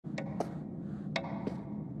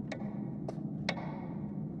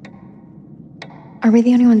Are we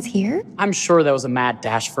the only ones here? I'm sure there was a mad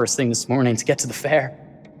dash first thing this morning to get to the fair.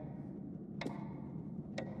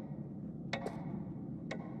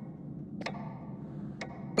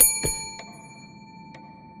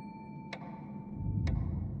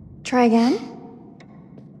 Try again?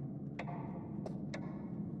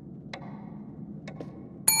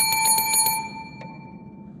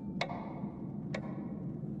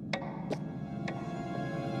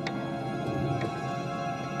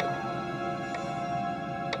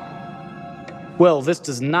 Well, this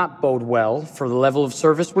does not bode well for the level of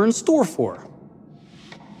service we're in store for.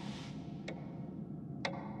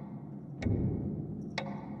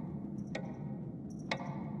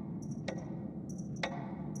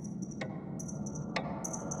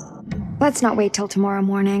 Let's not wait till tomorrow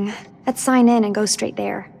morning. Let's sign in and go straight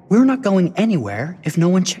there. We're not going anywhere if no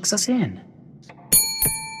one checks us in.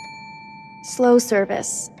 Slow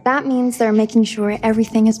service. That means they're making sure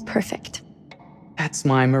everything is perfect. That's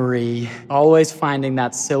my Marie, always finding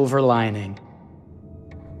that silver lining.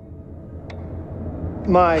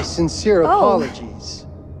 My sincere apologies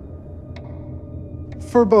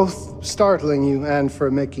for both startling you and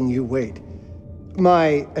for making you wait.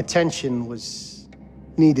 My attention was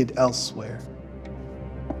needed elsewhere.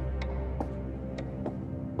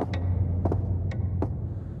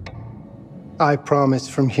 I promise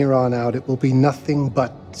from here on out it will be nothing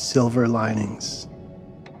but silver linings.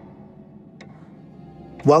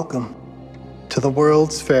 Welcome to the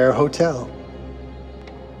World's Fair Hotel.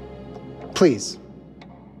 Please,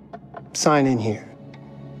 sign in here.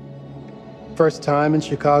 First time in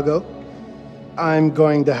Chicago? I'm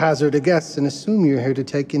going to hazard a guess and assume you're here to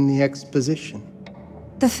take in the exposition.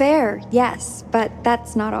 The fair, yes, but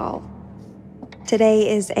that's not all.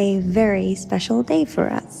 Today is a very special day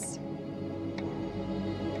for us.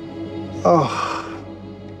 Oh,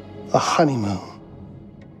 a honeymoon.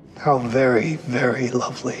 How very, very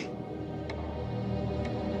lovely.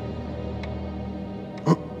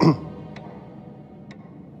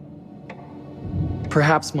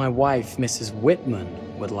 Perhaps my wife, Mrs. Whitman,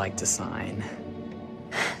 would like to sign.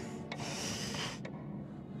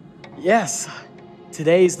 Yes,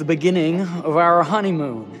 today's the beginning of our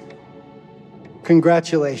honeymoon.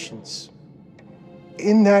 Congratulations.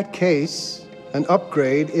 In that case, an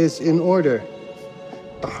upgrade is in order.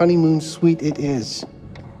 A honeymoon suite it is.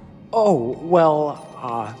 Oh, well,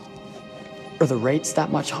 are the rates that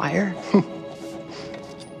much higher?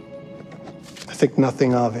 I think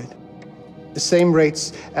nothing of it. The same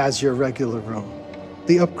rates as your regular room.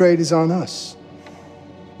 The upgrade is on us.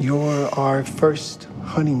 You're our first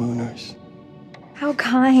honeymooners. How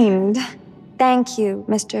kind. Thank you,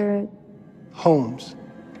 Mr. Holmes.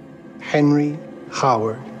 Henry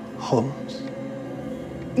Howard Holmes.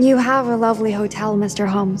 You have a lovely hotel, Mr.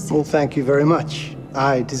 Holmes. Well, thank you very much.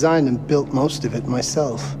 I designed and built most of it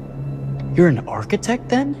myself. You're an architect,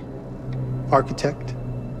 then? Architect,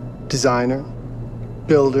 designer,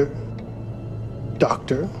 builder,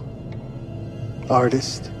 doctor,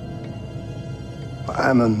 artist.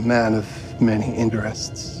 I'm a man of many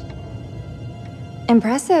interests.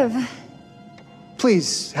 Impressive.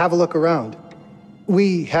 Please, have a look around.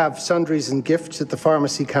 We have sundries and gifts at the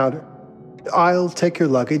pharmacy counter. I'll take your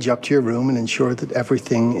luggage up to your room and ensure that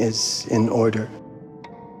everything is in order.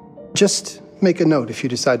 Just make a note if you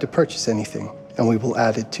decide to purchase anything, and we will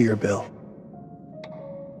add it to your bill.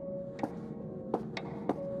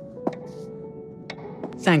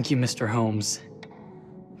 Thank you, Mr. Holmes.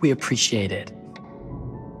 We appreciate it.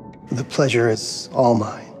 The pleasure is all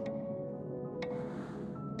mine.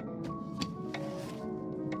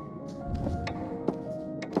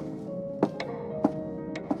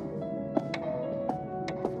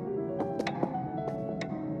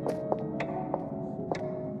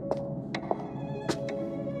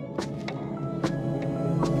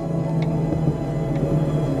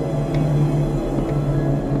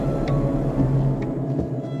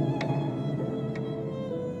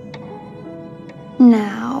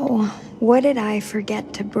 Now, what did I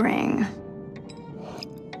forget to bring?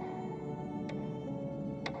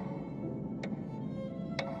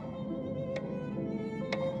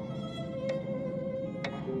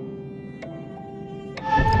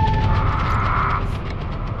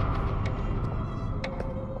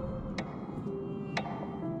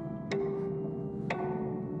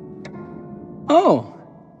 Oh,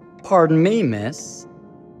 pardon me, miss.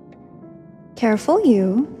 Careful,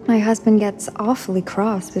 you. My husband gets awfully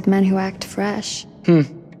cross with men who act fresh.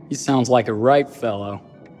 He sounds like a ripe fellow.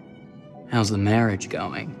 How's the marriage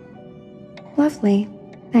going? Lovely.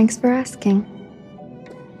 Thanks for asking.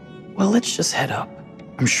 Well, let's just head up.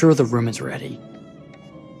 I'm sure the room is ready.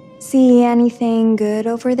 See anything good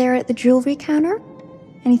over there at the jewelry counter?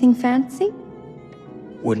 Anything fancy?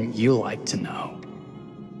 Wouldn't you like to know?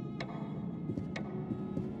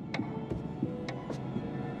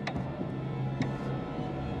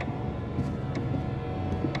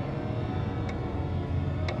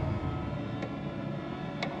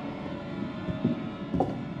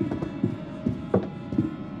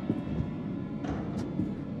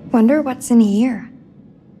 Wonder what's in here.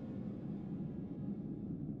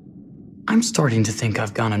 I'm starting to think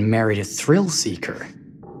I've gone and married a thrill seeker.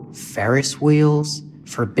 Ferris wheels,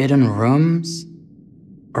 forbidden rooms.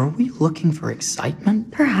 Are we looking for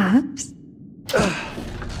excitement? Perhaps.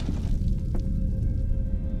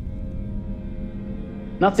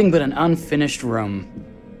 Nothing but an unfinished room.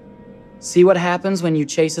 See what happens when you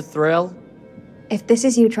chase a thrill? If this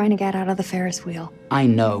is you trying to get out of the Ferris wheel. I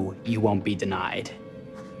know you won't be denied.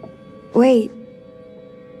 Wait,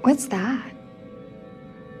 what's that?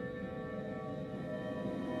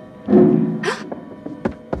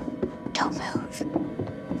 Don't move.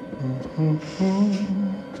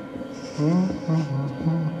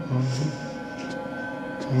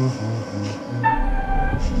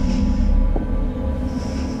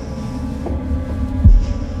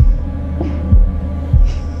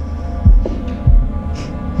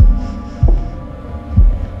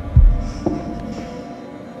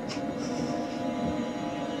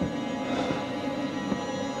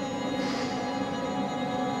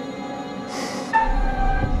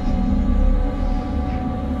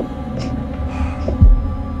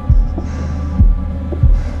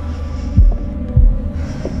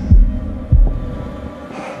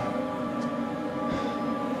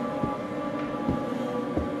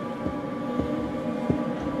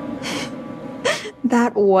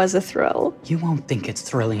 That was a thrill. You won't think it's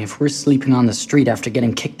thrilling if we're sleeping on the street after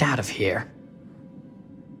getting kicked out of here.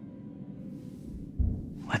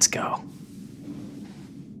 Let's go.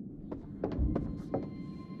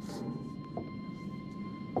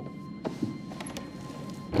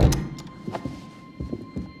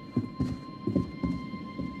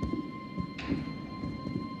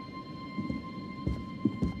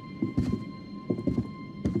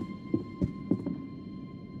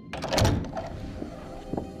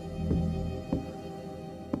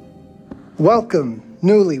 Welcome,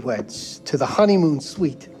 newlyweds, to the honeymoon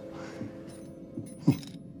suite.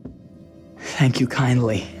 Thank you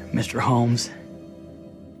kindly, Mr. Holmes.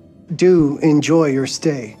 Do enjoy your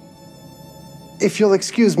stay. If you'll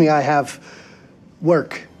excuse me, I have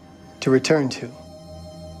work to return to.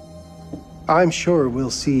 I'm sure we'll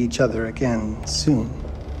see each other again soon.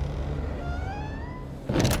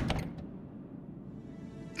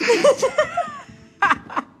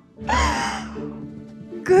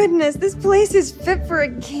 Goodness, this place is fit for a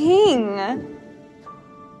king.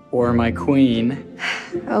 Or my queen.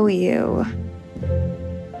 Oh, you.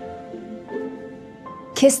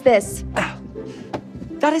 Kiss this.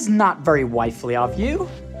 That is not very wifely of you.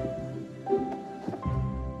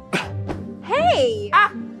 Hey!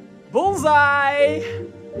 Ah! Bullseye!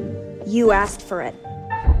 You asked for it.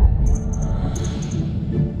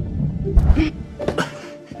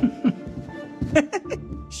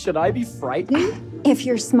 Should I be frightened? If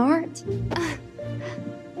you're smart.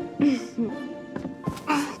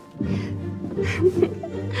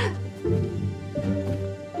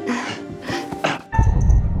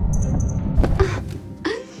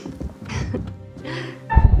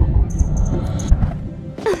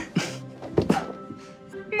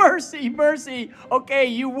 Mercy, mercy. Okay,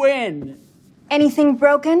 you win. Anything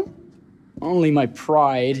broken? Only my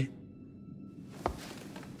pride.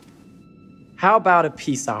 How about a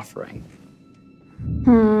peace offering?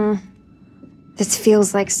 This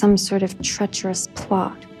feels like some sort of treacherous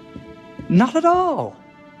plot. Not at all.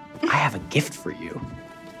 I have a gift for you.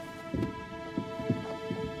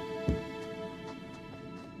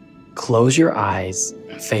 Close your eyes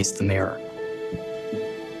and face the mirror.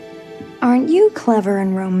 Aren't you clever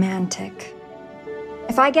and romantic?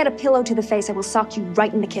 If I get a pillow to the face, I will sock you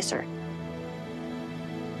right in the kisser.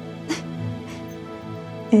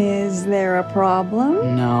 Is there a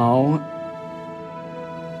problem? No.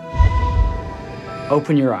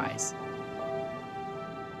 Open your eyes.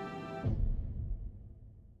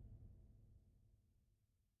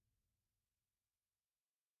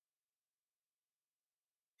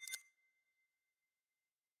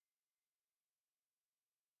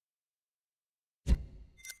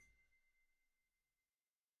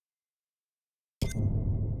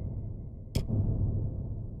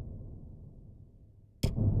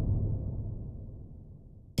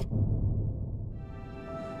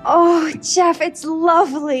 Oh, Jeff, it's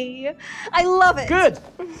lovely. I love it. Good.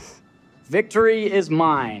 Victory is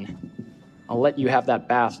mine. I'll let you have that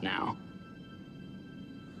bath now.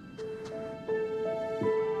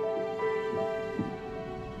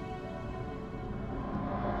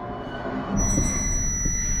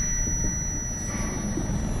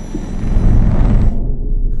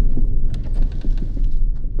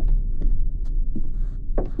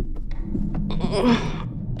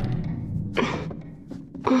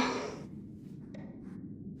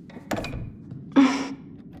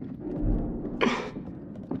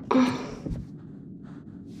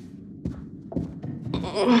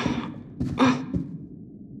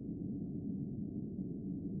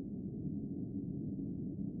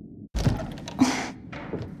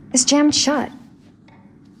 It's jammed shut.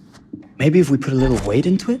 Maybe if we put a little weight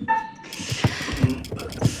into it?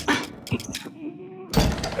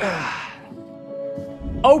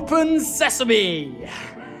 Open sesame!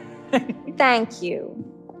 Thank you.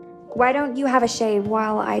 Why don't you have a shave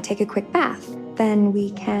while I take a quick bath? Then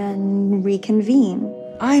we can reconvene.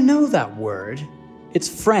 I know that word. It's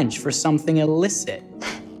French for something illicit.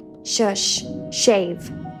 Shush.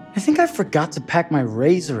 Shave. I think I forgot to pack my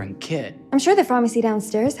razor and kit. I'm sure the pharmacy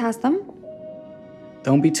downstairs has them.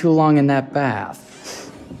 Don't be too long in that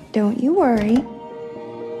bath. Don't you worry.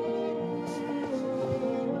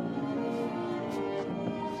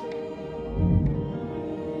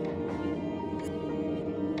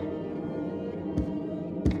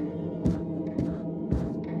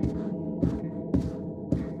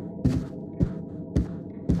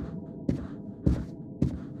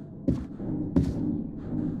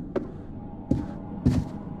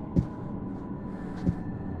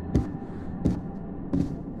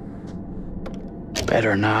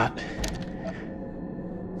 Better not.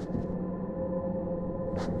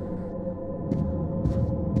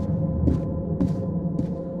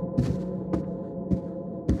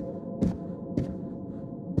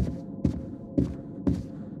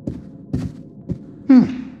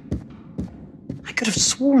 I could have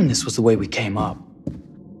sworn this was the way we came up.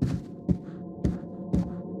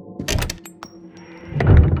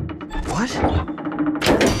 What?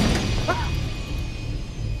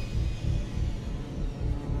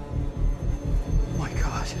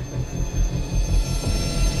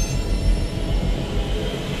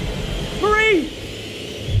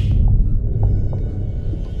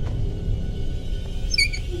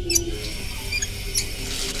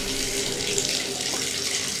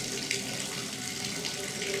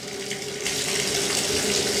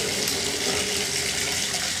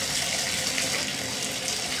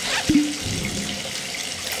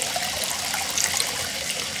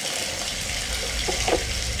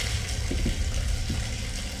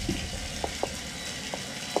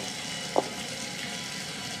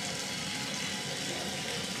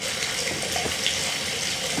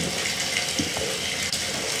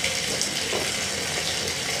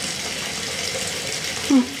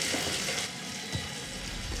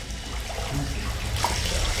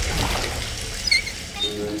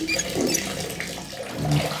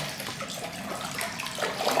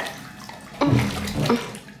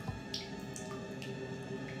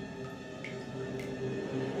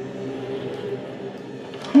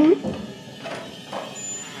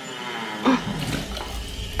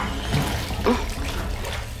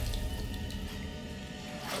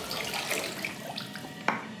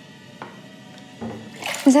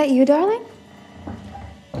 Is that you, darling?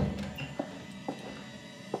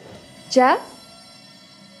 Jeff?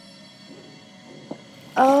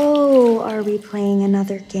 Oh, are we playing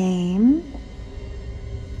another game?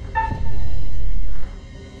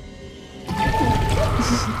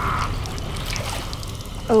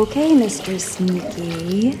 Okay, Mr.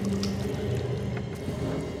 Sneaky.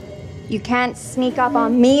 You can't sneak up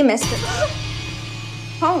on me, Mr.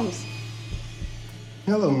 Holmes.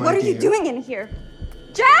 Hello, my dear. What are you doing in here?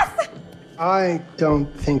 Jeff! I don't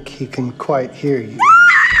think he can quite hear you.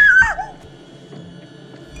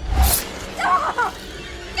 Stop!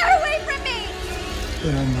 Get away from me!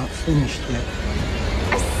 But I'm not finished yet.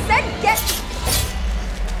 I said get...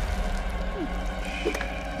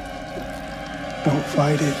 Don't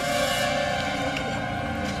fight it.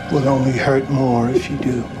 Will only hurt more if you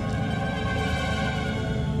do.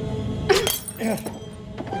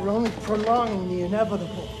 You're only prolonging the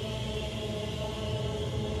inevitable.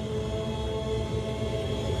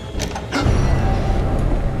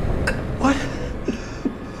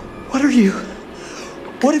 What are you?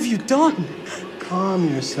 What have you done? Calm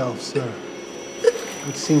yourself, sir.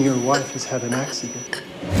 It seems your wife has had an accident.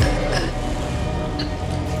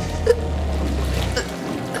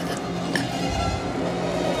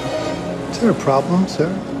 Is there a problem, sir?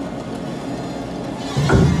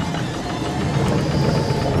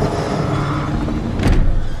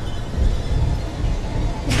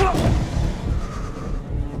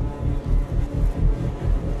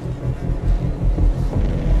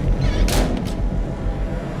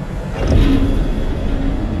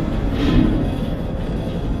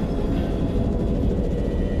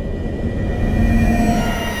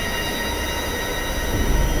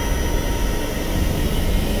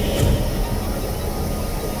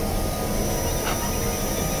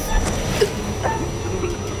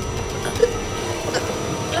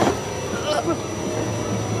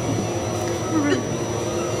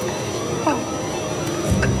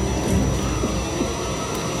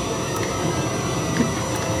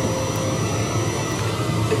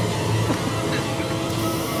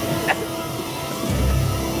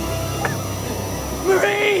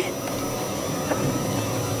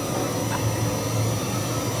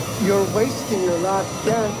 wasting your last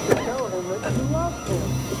chance to tell him that you love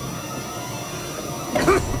him.